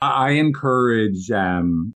I encourage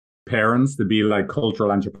parents to be like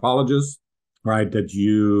cultural anthropologists, right? That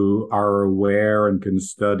you are aware and can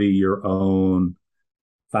study your own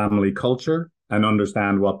family culture and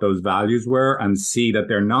understand what those values were and see that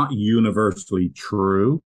they're not universally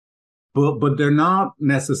true, but they're not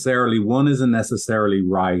necessarily, one isn't necessarily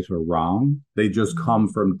right or wrong. They just come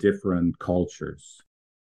from different cultures.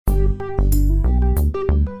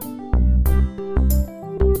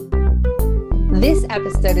 This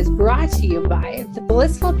episode is brought to you by the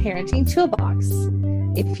Blissful Parenting Toolbox.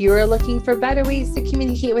 If you are looking for better ways to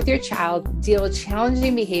communicate with your child, deal with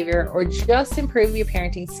challenging behavior, or just improve your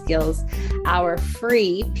parenting skills, our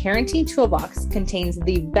free parenting toolbox contains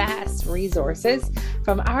the best resources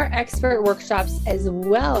from our expert workshops as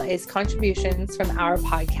well as contributions from our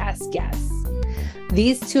podcast guests.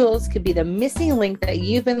 These tools could be the missing link that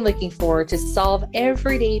you've been looking for to solve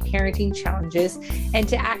everyday parenting challenges and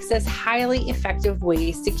to access highly effective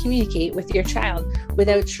ways to communicate with your child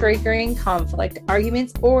without triggering conflict,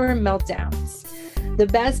 arguments, or meltdowns. The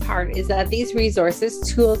best part is that these resources,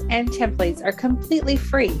 tools, and templates are completely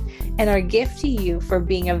free and are a gift to you for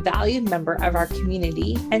being a valued member of our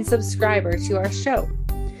community and subscriber to our show.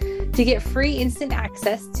 To get free instant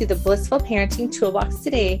access to the Blissful Parenting Toolbox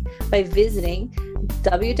today by visiting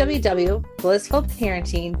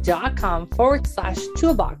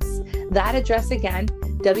www.blissfulparenting.com/toolbox. That address again,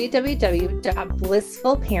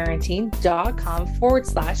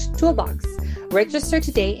 www.blissfulparenting.com/toolbox. Register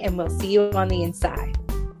today and we'll see you on the inside.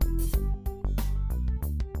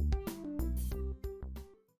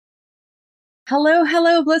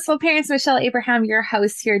 Hello, Blissful Parents. Michelle Abraham, your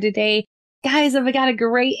host here today. Guys, I've got a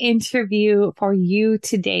great interview for you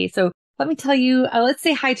today. So let me tell you, let's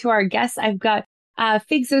say hi to our guests. I've got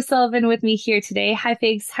Figs O'Sullivan with me here today. Hi,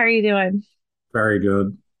 Figs. How are you doing? Very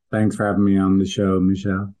good. Thanks for having me on the show,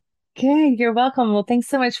 Michelle. Good. You're welcome. Well, thanks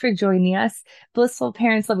so much for joining us. Blissful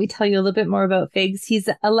Parents, let me tell you a little bit more about Figs. He's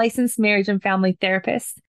a licensed marriage and family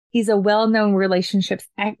therapist. He's a well-known relationship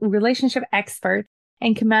expert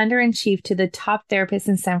and commander-in-chief to the top therapists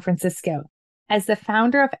in San Francisco. As the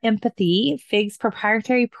founder of Empathy, Figs'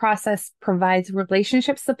 proprietary process provides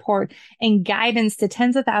relationship support and guidance to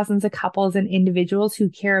tens of thousands of couples and individuals who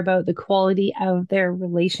care about the quality of their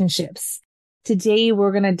relationships. Today,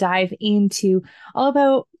 we're going to dive into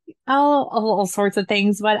all sorts of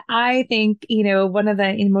things, but I think, one of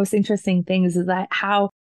the most interesting things is that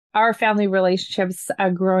how our family relationships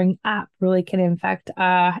growing up really can affect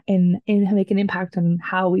and make an impact on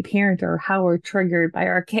how we parent or how we're triggered by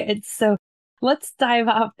our kids. So let's dive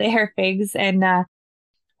off there, Figs, and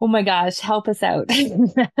oh my gosh, help us out.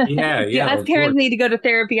 Yeah. Us parents need to go to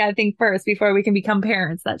therapy, I think, first before we can become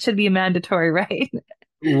parents. That should be mandatory, right?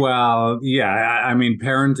 Well, yeah. I mean,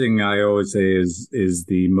 parenting, I always say, is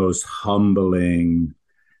the most humbling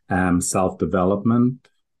self-development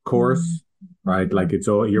course, right? Like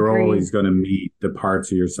you're always going to meet the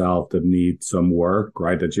parts of yourself that need some work,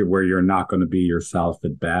 right? Where you're not going to be yourself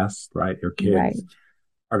at best, right? Your kids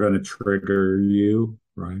are going to trigger you,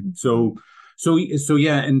 right? So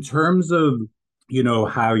yeah, in terms of,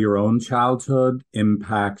 how your own childhood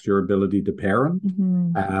impacts your ability to parent,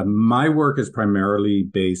 my work is primarily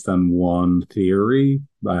based on one theory.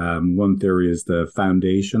 One theory is the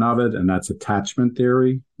foundation of it, and that's attachment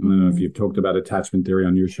theory. I don't know if you've talked about attachment theory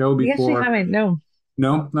on your show before. We actually haven't, no.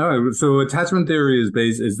 No. So attachment theory is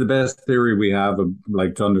the best theory we have of,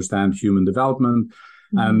 to understand human development.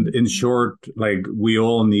 And in short, we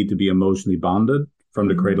all need to be emotionally bonded from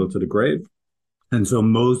the cradle to the grave. And so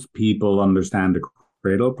most people understand the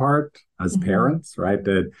cradle part as parents, right?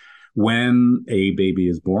 That when a baby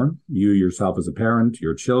is born, you yourself as a parent,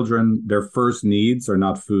 your children, their first needs are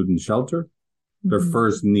not food and shelter. Their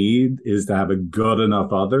first need is to have a good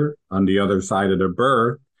enough other on the other side of their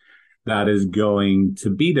birth that is going to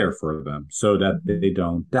be there for them so that they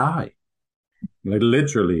don't die.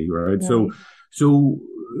 Literally, right? So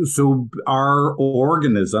our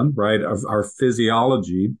organism, right, our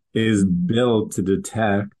physiology is built to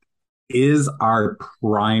detect, is our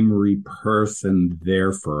primary person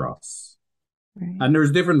there for us? Right. And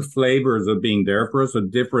there's different flavors of being there for us. So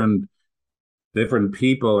different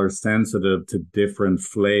people are sensitive to different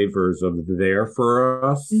flavors of there for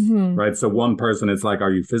us, right? So one person is like,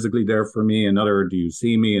 are you physically there for me? Another, do you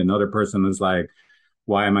see me? Another person is like,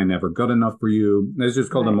 why am I never good enough for you? Let's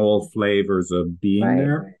just call them all flavors of being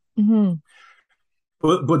there.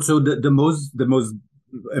 But so the most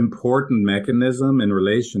important mechanism in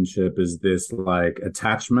relationship is this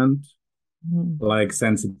attachment,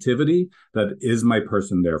 sensitivity, that is my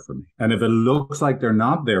person there for me? And if it looks like they're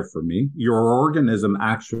not there for me, your organism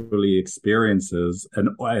actually experiences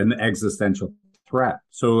an existential threat.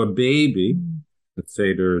 So a baby, let's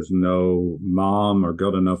say there's no mom or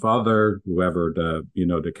good enough other, whoever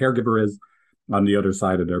the caregiver is on the other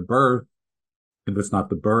side of their birth, if it's not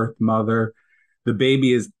the birth mother, the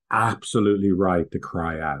baby is absolutely right to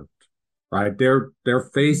cry out, right? They're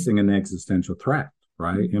facing an existential threat,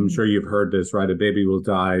 right? I'm sure you've heard this, right? A baby will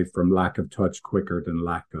die from lack of touch quicker than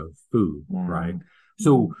lack of food, right?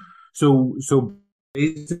 So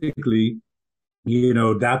basically,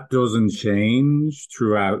 that doesn't change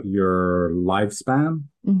throughout your lifespan.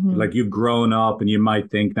 Like you've grown up and you might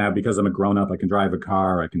think now, because I'm a grown up, I can drive a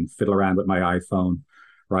car, I can fiddle around with my iPhone,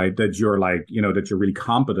 right? That you're like, that you're really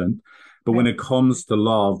competent. But when it comes to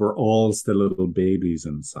love, we're all still little babies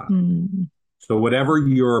inside. So whatever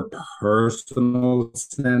your personal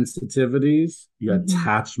sensitivities, your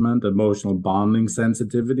attachment, emotional bonding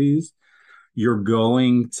sensitivities, you're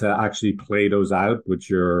going to actually play those out with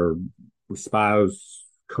your spouse,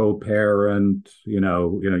 co-parent, you're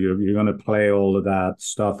going to play all of that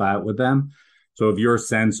stuff out with them. So if you're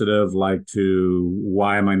sensitive, like to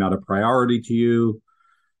why am I not a priority to you,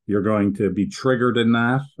 you're going to be triggered in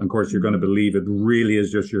that. Of course, you're going to believe it really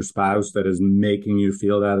is just your spouse that is making you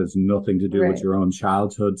feel that. It's nothing to do with your own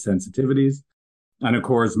childhood sensitivities. And of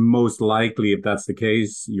course, most likely, if that's the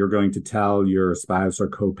case, you're going to tell your spouse or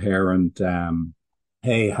co-parent,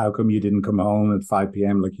 hey, how come you didn't come home at 5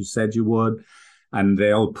 p.m. like you said you would? And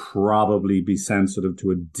they'll probably be sensitive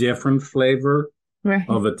to a different flavor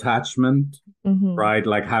of attachment, right?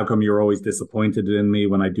 Like, how come you're always disappointed in me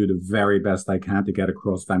when I do the very best I can to get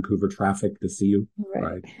across Vancouver traffic to see you,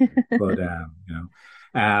 right? But,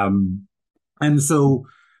 and so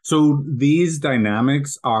these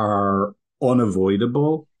dynamics are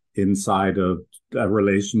unavoidable inside of a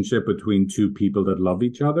relationship between two people that love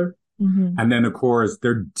each other. And then, of course,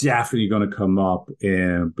 they're definitely going to come up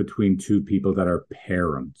between two people that are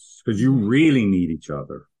parents, because you really need each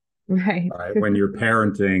other. Right. When you're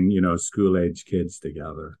parenting, school-age kids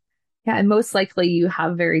together. Yeah, and most likely you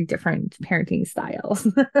have very different parenting styles.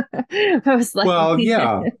 Most likely. Well,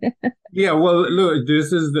 yeah. Yeah, well, look,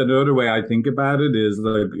 this is another way I think about it is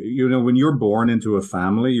like, when you're born into a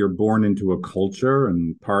family, you're born into a culture,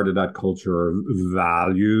 and part of that culture are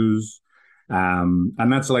values.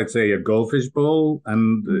 And that's like, say, a goldfish bowl.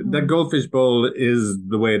 And that goldfish bowl is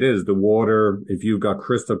the way it is. The water, if you've got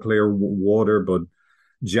crystal clear water, but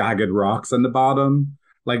jagged rocks on the bottom,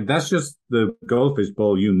 like that's just the goldfish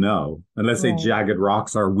bowl, And let's say jagged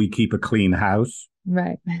rocks are, we keep a clean house.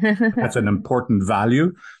 Right. That's an important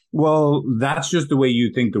value. Well, that's just the way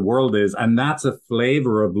you think the world is. And that's a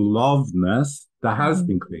flavor of loveness, the house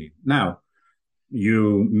being clean. Now,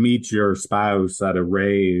 you meet your spouse at a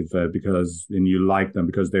rave and you like them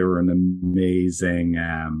because they were an amazing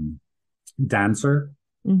dancer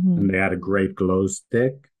and they had a great glow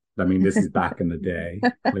stick. I mean, this is back in the day,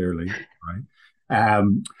 clearly, right?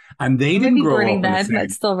 And they didn't grow up.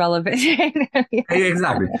 That's still relevant.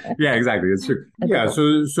 Exactly. Yeah, exactly. It's true. Yeah.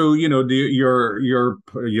 So your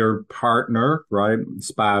partner, right,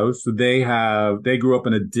 spouse, they grew up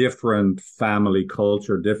in a different family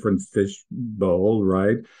culture, different fish bowl,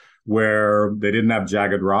 right, where they didn't have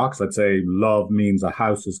jagged rocks. Let's say love means a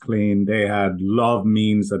house is clean. They had love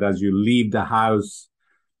means that as you leave the house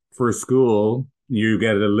for school, you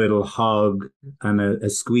get a little hug and a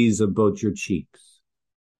squeeze of both your cheeks.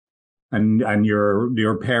 And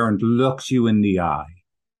your parent looks you in the eye,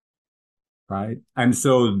 right? And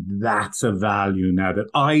so that's a value now that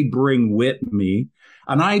I bring with me.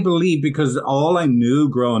 And I believe, because all I knew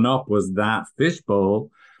growing up was that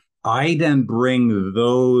fishbowl, I then bring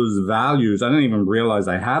those values. I didn't even realize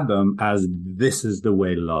I had them, as this is the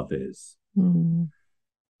way love is.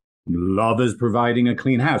 Love is providing a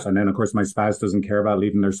clean house. And then, of course, my spouse doesn't care about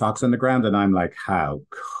leaving their socks on the ground. And I'm like, how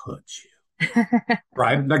could you?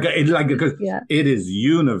 Right? Because it is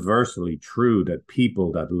universally true that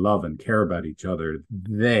people that love and care about each other,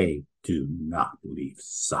 they do not leave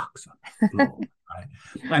socks on the floor. Right?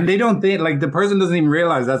 And they don't think, like, the person doesn't even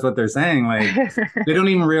realize that's what they're saying. Like, they don't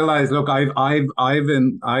even realize, look, I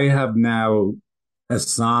have now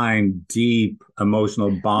assigned deep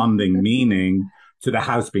emotional bonding meaning to the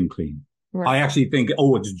house being clean. Right. I actually think,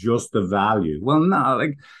 it's just a value. Well, no,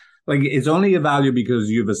 like it's only a value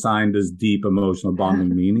because you've assigned this deep emotional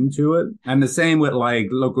bonding meaning to it. And the same with, like,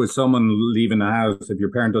 look, with someone leaving the house, if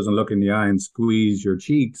your parent doesn't look in the eye and squeeze your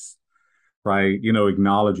cheeks, right,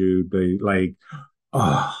 acknowledge you, they like,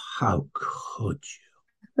 oh, how could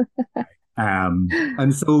you?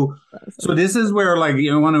 And so this is where, like,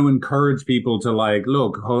 I want to encourage people to, like,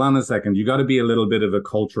 look, hold on a second. You got to be a little bit of a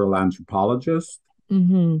cultural anthropologist.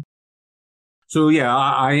 So yeah,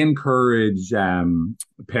 I encourage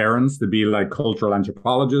parents to be like cultural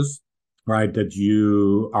anthropologists, right? That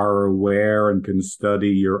you are aware and can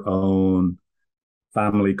study your own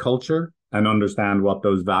family culture and understand what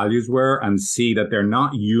those values were and see that they're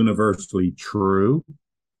not universally true.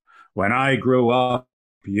 When I grew up,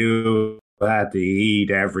 you had to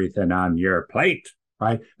eat everything on your plate,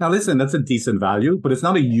 right? Now, listen, that's a decent value, but it's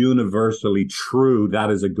not a universally true, that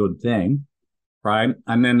is a good thing, right?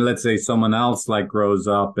 And then let's say someone else like grows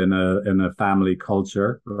up in a family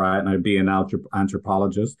culture, right? And I'd be an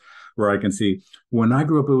anthropologist where I can see when I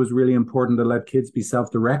grew up, it was really important to let kids be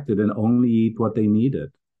self-directed and only eat what they needed.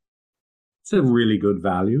 It's a really good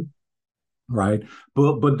value, right?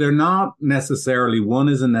 But they're not necessarily, one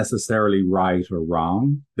isn't necessarily right or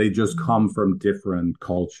wrong. They just come from different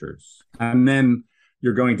cultures. And then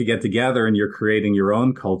you're going to get together and you're creating your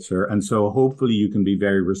own culture. And so hopefully you can be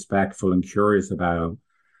very respectful and curious about,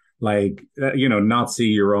 like, not see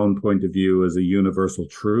your own point of view as a universal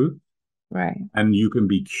truth. Right. And you can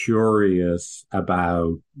be curious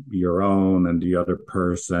about your own and the other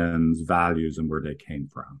person's values and where they came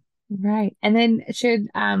from. Right. And then should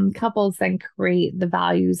couples then create the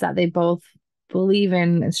values that they both believe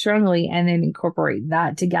in strongly and then incorporate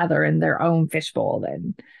that together in their own fishbowl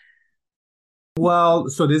then? Well,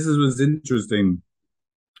 so this was interesting.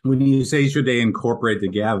 When you say should they incorporate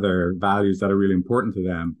together values that are really important to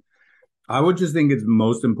them, I would just think it's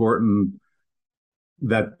most important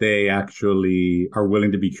that they actually are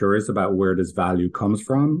willing to be curious about where this value comes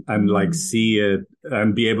from and like see it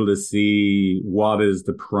and be able to see what is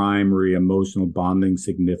the primary emotional bonding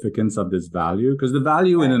significance of this value. Because the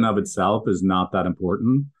value in and of itself is not that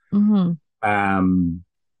important.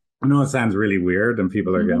 I know it sounds really weird and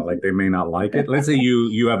people are gonna like, they may not like it. Let's say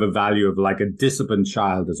you have a value of like a disciplined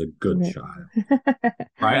child is a good child,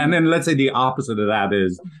 right? And then let's say the opposite of that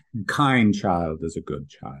is kind child is a good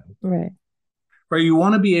child. Right. Right, you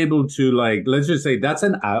want to be able to, like, let's just say that's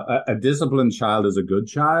a disciplined child is a good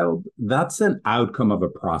child. That's an outcome of a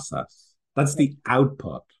process. That's the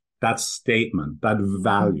output, that statement, that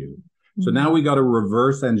value. So now we got to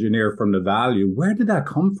reverse engineer from the value. Where did that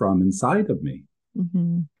come from inside of me?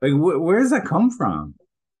 Like, where does that come from?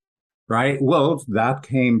 Right? Well, that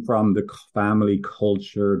came from the family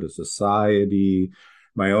culture, the society,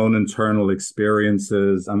 my own internal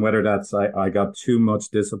experiences, and whether that's I got too much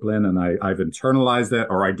discipline and I've internalized it,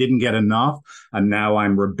 or I didn't get enough and now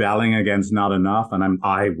I'm rebelling against not enough and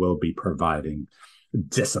I will be providing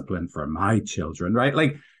discipline for my children, right?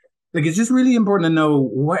 Like it's just really important to know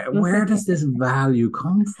where does this value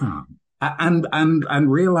come from?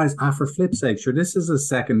 And realize, for flip's sake, sure, this is a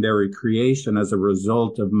secondary creation as a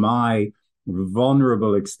result of my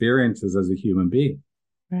vulnerable experiences as a human being.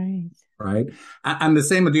 Right. And the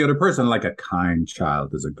same with the other person, like a kind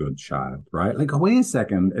child is a good child, right? Like, wait a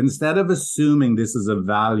second, instead of assuming this is a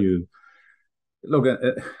value, look,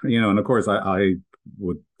 and of course I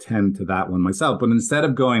would tend to that one myself, but instead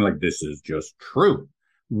of going like, this is just true,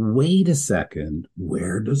 wait a second,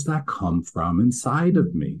 where does that come from inside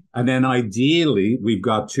of me? And then ideally, we've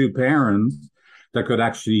got two parents that could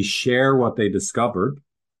actually share what they discovered,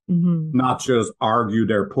 not just argue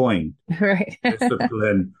their point. Right.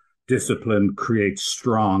 Discipline creates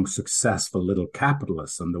strong, successful little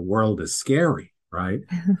capitalists, and the world is scary, right?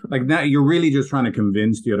 Like now you're really just trying to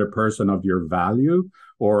convince the other person of your value,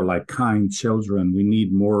 or like kind children, we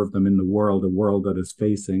need more of them in the world, a world that is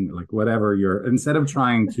facing like whatever instead of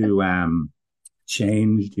trying to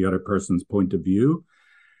change the other person's point of view,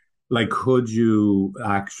 like, could you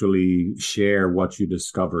actually share what you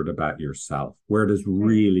discovered about yourself, where this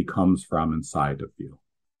really comes from inside of you?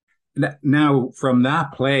 Now, from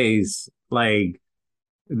that place, like,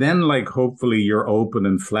 then, like, hopefully you're open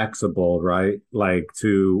and flexible, right? Like,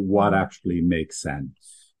 to what actually makes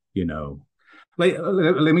sense, Like,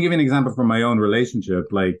 let me give you an example from my own relationship.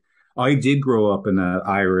 Like, I did grow up in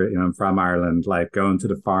I'm from Ireland, like, going to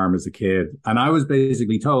the farm as a kid. And I was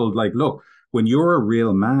basically told, like, look, when you're a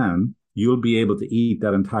real man, you'll be able to eat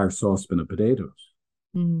that entire saucepan of potatoes.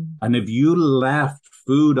 And if you left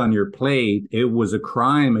food on your plate, it was a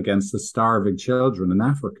crime against the starving children in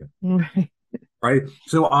Africa. Right.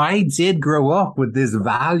 So I did grow up with this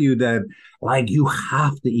value that, like, you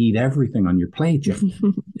have to eat everything on your plate.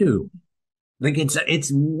 You do. Like,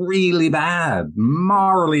 it's really bad,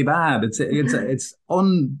 morally bad. It's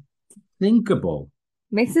unthinkable.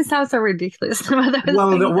 Makes it sound so ridiculous.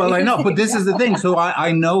 Well, I know, but this is the thing. So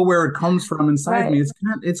I know where it comes from inside me.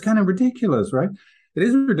 It's kind of ridiculous, right? It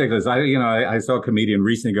is ridiculous. I saw a comedian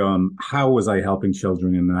recently going, "How was I helping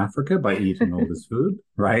children in Africa by eating all this food?"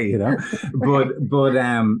 Right? And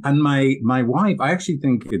my wife, I actually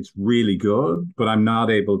think it's really good, but I'm not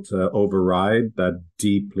able to override that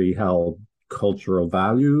deeply held cultural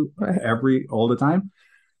value all the time.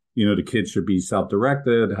 The kids should be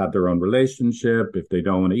self-directed, have their own relationship. If they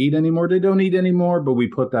don't want to eat anymore, they don't eat anymore. But we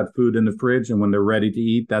put that food in the fridge, and when they're ready to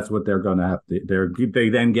eat, that's what they're going to have to. They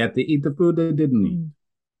then get to eat the food they didn't eat,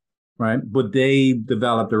 right? But they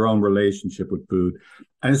develop their own relationship with food,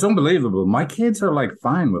 and it's unbelievable. My kids are like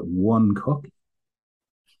fine with one cookie.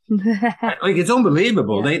 Like, it's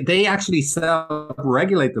unbelievable. Yeah. They actually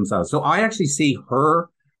self-regulate themselves. So I actually see her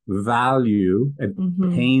value. It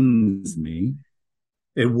pains me.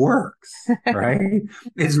 It works, right?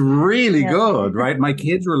 It's really good, right? My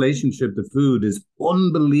kids' relationship to food is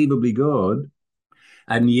unbelievably good.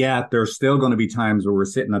 And yet there's still going to be times where we're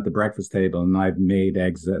sitting at the breakfast table and I've made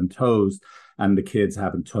eggs and toast and the kids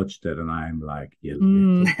haven't touched it. And I'm like,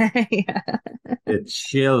 the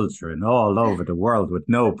children all over the world with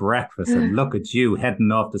no breakfast. And look at you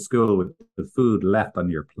heading off to school with the food left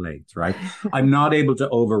on your plates, right? I'm not able to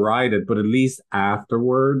override it, but at least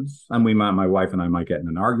afterwards, and my wife and I might get in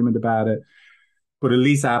an argument about it, but at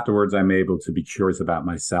least afterwards, I'm able to be curious about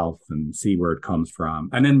myself and see where it comes from.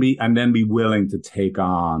 And then be willing to take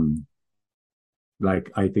on,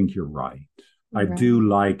 like, I think you're right. I do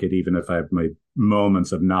like it, even if I have my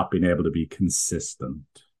moments of not being able to be consistent.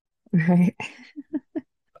 Right.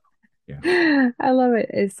 Yeah. I love it.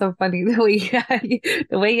 It's so funny the way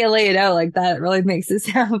you lay it out like that really makes it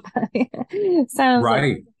sound funny. Sounds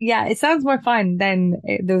right. Like, yeah, it sounds more fun than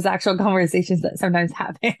those actual conversations that sometimes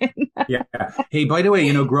happen. Yeah. Hey, by the way,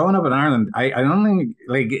 growing up in Ireland, I don't think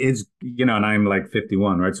like it's, and I'm like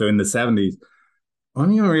 51, right? So in the 70s, I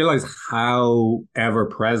don't even realize how ever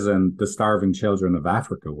present the starving children of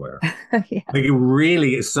Africa were. Yeah. Like, it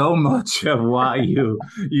really, so much of what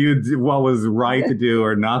what was right to do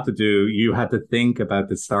or not to do, you had to think about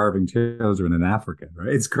the starving children in Africa,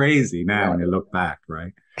 right? It's crazy now when you look back,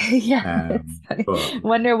 right? Yeah.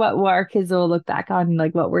 Wonder what our kids will look back on,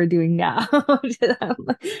 like what we're doing now. To them.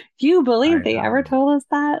 Do you believe they ever told us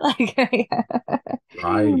that? Like,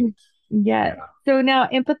 right. Yeah. So now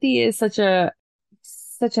empathy is such an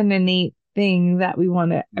innate thing that we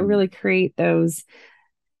want to really create those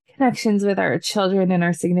connections with our children and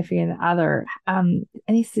our significant other.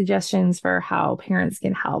 Any suggestions for how parents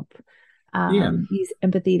can help use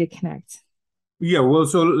empathy to connect? Yeah, well,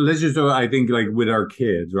 so let's just, I think, like with our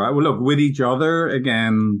kids, right? Well, look, with each other,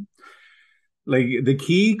 again, like the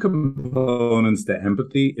key components to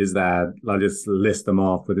empathy is that, I'll just list them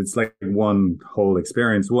off, but it's like one whole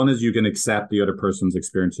experience. One is you can accept the other person's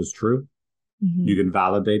experience as true. Mm-hmm. You can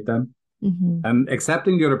validate them. Mm-hmm. And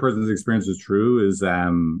accepting the other person's experience as true is,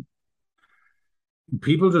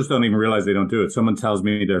 people just don't even realize they don't do it. Someone tells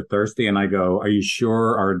me they're thirsty and I go, "Are you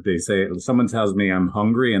sure?" Or they say, someone tells me I'm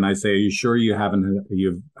hungry and I say, "Are you sure you've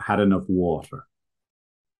had enough water?"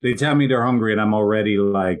 They tell me they're hungry and I'm already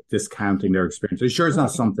like discounting their experience. Are you sure it's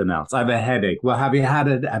not something else? I have a headache. Well, have you had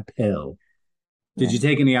a pill? Did you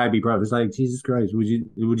take any ibuprofen? It's like, Jesus Christ, would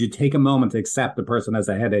you take a moment to accept the person has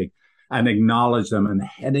a headache and acknowledge them, and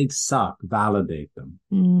headaches suck, validate them.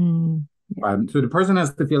 So the person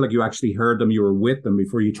has to feel like you actually heard them, you were with them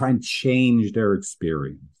before you try and change their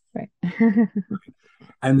experience. Right.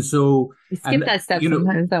 And so we skip that step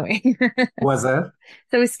sometimes, don't we? What's that?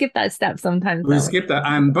 So we skip that step sometimes. We skip that.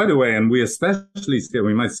 And by the way, and we especially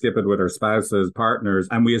we might skip it with our spouses, partners,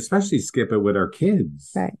 and we especially skip it with our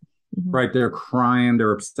kids. Right. Mm-hmm. Right, they're crying,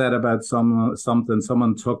 they're upset about something.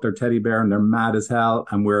 Someone took their teddy bear and they're mad as hell.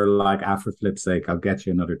 And we're like, for flip's sake, I'll get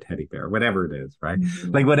you another teddy bear, whatever it is, right?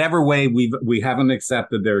 Mm-hmm. Like whatever way we haven't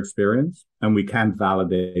accepted their experience and we can't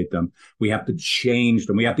validate them. We have to change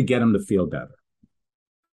them. We have to get them to feel better.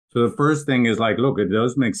 So the first thing is like, look, it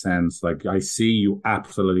does make sense. Like, I see you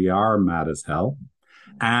absolutely are mad as hell.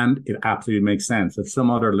 And it absolutely makes sense. If some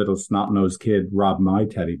other little snot-nosed kid robbed my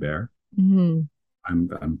teddy bear, mm-hmm.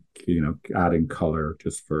 I'm adding color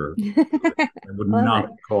just for. I would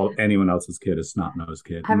not call anyone else's kid a snot-nosed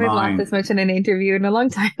kid. I haven't laughed this much in an interview in a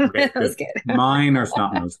long time. Mine are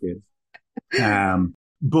snot-nosed kids.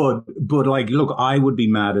 But like, look, I would be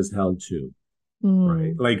mad as hell too.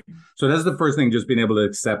 Right. Like, so that's the first thing, just being able to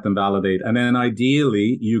accept and validate. And then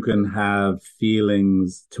ideally you can have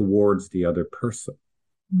feelings towards the other person.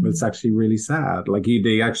 It's actually really sad. Like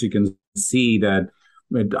they actually can see that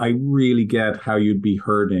I really get how you'd be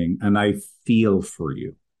hurting and I feel for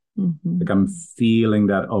you. Mm-hmm. Like I'm feeling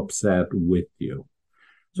that upset with you.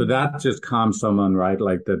 So that just calms someone, right?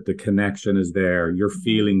 Like that the connection is there. You're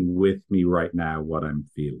feeling with me right now what I'm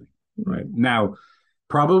feeling, right? Now,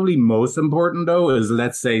 probably most important though is,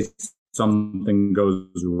 let's say something goes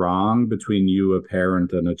wrong between you, a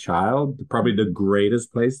parent, and a child. Probably the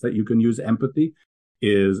greatest place that you can use empathy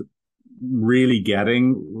is really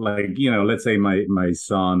getting, like, let's say my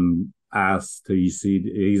son asked to see,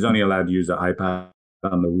 he's only allowed to use the iPad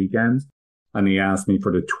on the weekends, and he asked me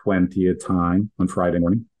for the 20th time on Friday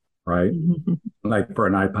morning, right? Like for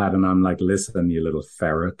an iPad, and I'm like, listen, you little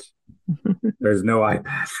ferret, there's no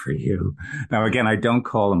iPad for you. Now, again, I don't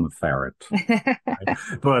call him a ferret, right?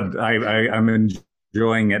 But I'm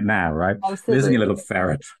enjoying it now, right? Absolutely. Listen, you little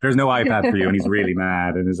ferret, there's no iPad for you. And he's really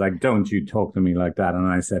mad. And he's like, don't you talk to me like that. And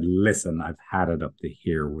I said, listen, I've had it up to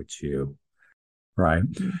here with you. Right.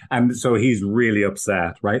 And so he's really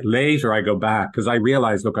upset. Right. Later, I go back because I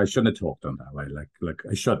realized, look, I shouldn't have talked to him that way. Like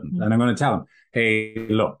I shouldn't. And I'm going to tell him, hey,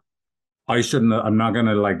 look, I shouldn't. I'm not going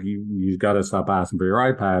to, like, you got to stop asking for your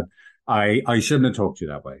iPad. I shouldn't have talked to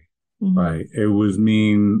you that way. Right. It was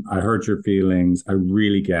mean. I hurt your feelings. I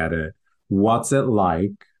really get it. What's it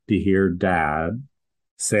like to hear dad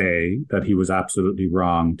say that he was absolutely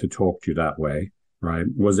wrong to talk to you that way? Right.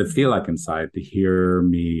 Was it feel like inside to hear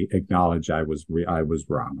me acknowledge I was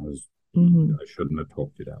wrong? I shouldn't have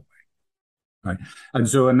talked to you that way. Right. And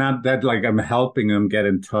so in that like, I'm helping him get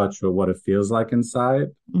in touch with what it feels like inside.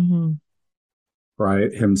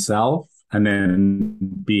 Right. Himself. And then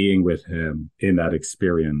being with him in that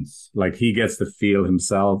experience, like he gets to feel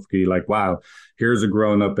himself, be like, wow, here's a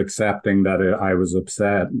grown up accepting that I was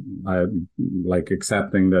upset. Like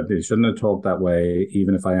accepting that they shouldn't have talked that way,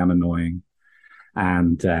 even if I am annoying.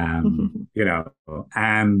 And,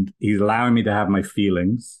 and he's allowing me to have my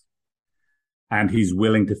feelings, and he's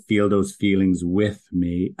willing to feel those feelings with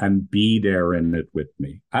me and be there in it with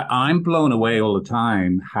me. I'm blown away all the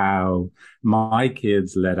time how my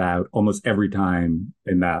kids let out almost every time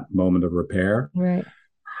in that moment of repair. Right.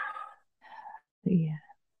 Yeah.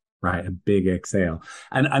 Right. A big exhale.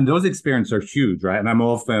 And those experiences are huge, right? And I'm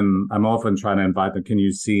often trying to invite them. Can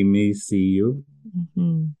you see me, see you?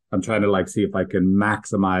 I'm trying to see if I can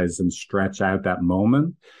maximize and stretch out that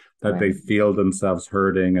moment that they feel themselves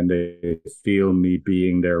hurting and they feel me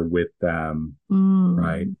being there with them.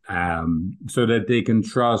 Right. So that they can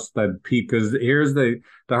trust that because here's the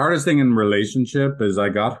hardest thing in relationship is I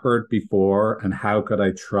got hurt before. And how could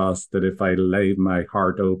I trust that if I laid my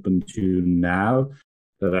heart open to you now,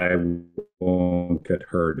 that I won't get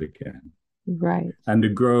hurt again? Right. And to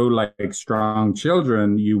grow like strong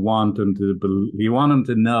children, you want them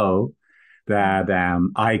to know that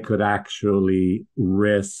I could actually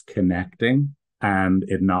risk connecting and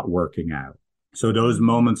it not working out. So those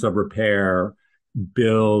moments of repair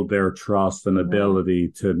build their trust and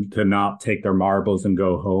ability to not take their marbles and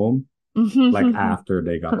go home like after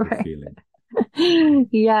they got the feeling.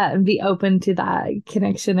 Yeah, and be open to that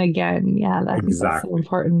connection again. Yeah, that's so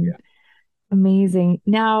important. Yeah. Amazing.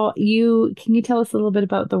 Now, can you tell us a little bit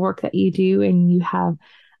about the work that you do? And you have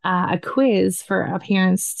a quiz for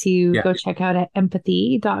parents to go check out at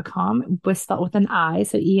empathy.com, spelled with an I,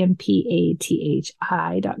 so EMPATHI.com.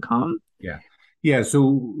 Yeah. Yeah.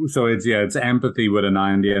 So it's empathy with an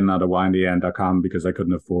I in the end, not a Y in the end.com, because I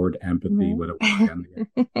couldn't afford empathy with a Y in the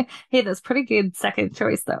end. Hey, that's pretty good second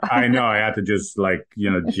choice though. I know. I had to just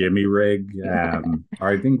Jimmy rig. Or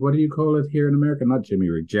I think, what do you call it here in America? Not Jimmy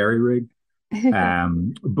rig, Jerry rig.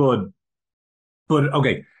 But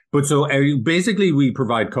okay. But so basically we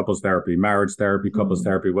provide couples therapy, marriage therapy, couples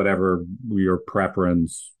therapy, whatever your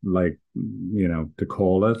preference, to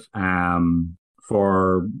call it,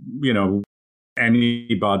 for,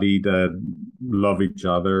 anybody that love each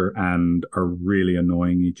other and are really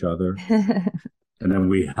annoying each other. And then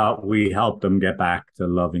we help them get back to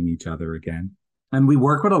loving each other again. And we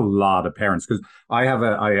work with a lot of parents because I have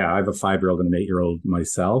a 5-year-old and an 8-year-old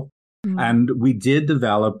myself. And we did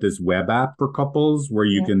develop this web app for couples where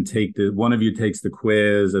you can one of you takes the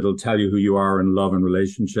quiz. It'll tell you who you are in love and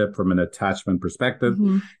relationship from an attachment perspective.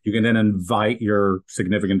 You can then invite your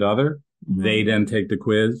significant other. They then take the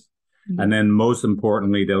quiz. And then most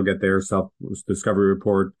importantly, they'll get their self-discovery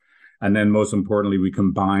report. And then most importantly, we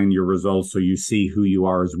combine your results so you see who you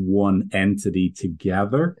are as one entity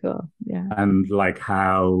together. Cool. Yeah. And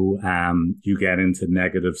how you get into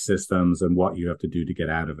negative systems and what you have to do to get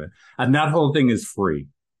out of it. And that whole thing is free.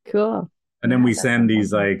 Cool. And then we send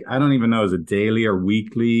these I don't even know, is it daily or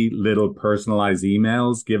weekly little personalized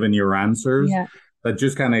emails giving your answers that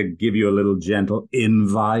just kind of give you a little gentle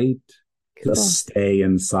invite to stay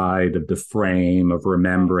inside of the frame of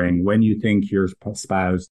remembering when you think your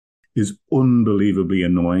spouse is unbelievably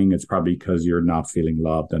annoying, it's probably because you're not feeling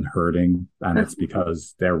loved and hurting, and it's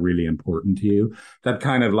because they're really important to you. That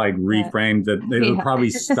kind of like reframed that it'll probably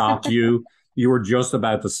stop you. You were just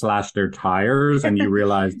about to slash their tires and you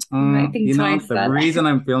realized, the reason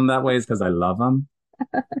I'm feeling that way is because I love them.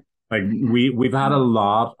 Like we've had a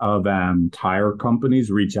lot of tire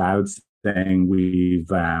companies reach out saying we've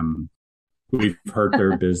hurt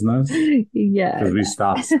their business. Because we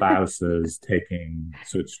stopped spouses taking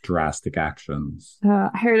such drastic actions. I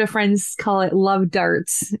heard a friend call it love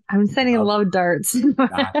darts. I'm sending love darts.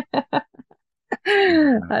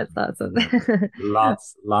 That's awesome.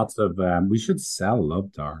 lots of we should sell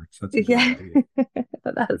love darts. That's a good idea.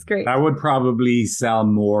 That's great. That would probably sell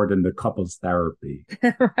more than the couples therapy.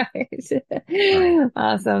 Right.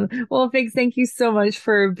 Awesome. Well, Figs, thank you so much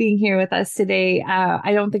for being here with us today.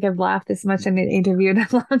 I don't think I've laughed this much in an interview in a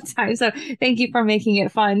long time. So thank you for making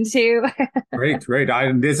it fun too. Great. I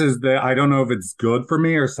don't know if it's good for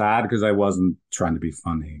me or sad because I wasn't trying to be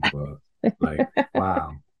funny, but like,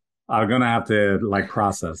 wow. I'm going to have to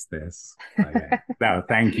process this. No,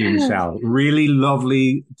 thank you, Michelle. Really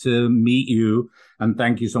lovely to meet you. And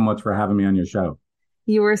thank you so much for having me on your show.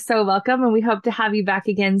 You were so welcome. And we hope to have you back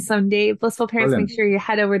again someday. Blissful Parents, Make sure you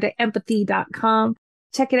head over to empathy.com.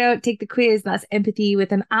 Check it out. Take the quiz. That's empathy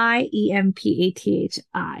with an I,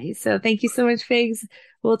 EMPATHI. So thank you so much, Figs.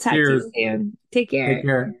 We'll talk to you soon. Take care. Take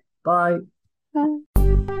care. Bye. Bye.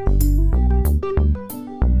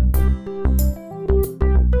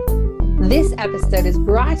 This episode is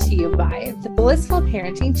brought to you by the Blissful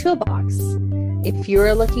Parenting Toolbox. If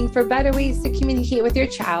you're looking for better ways to communicate with your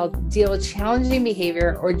child, deal with challenging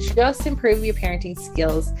behavior, or just improve your parenting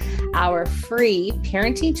skills, our free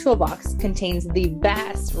Parenting Toolbox contains the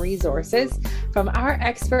best resources from our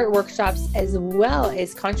expert workshops as well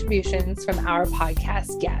as contributions from our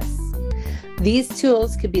podcast guests. These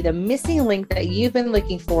tools could be the missing link that you've been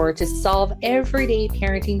looking for to solve everyday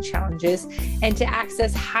parenting challenges and to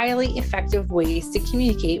access highly effective ways to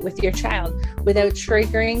communicate with your child without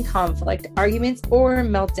triggering conflict, arguments, or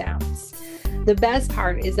meltdowns. The best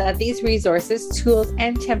part is that these resources, tools,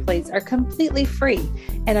 and templates are completely free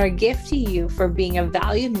and are a gift to you for being a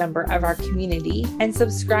valued member of our community and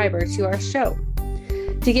subscriber to our show.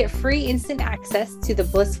 To get free instant access to the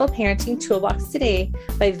Blissful Parenting Toolbox today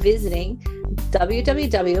by visiting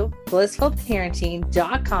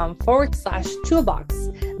www.blissfulparenting.com/toolbox.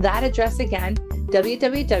 That address again,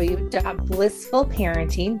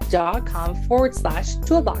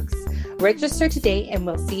 www.blissfulparenting.com/toolbox. Register today and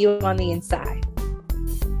we'll see you on the inside.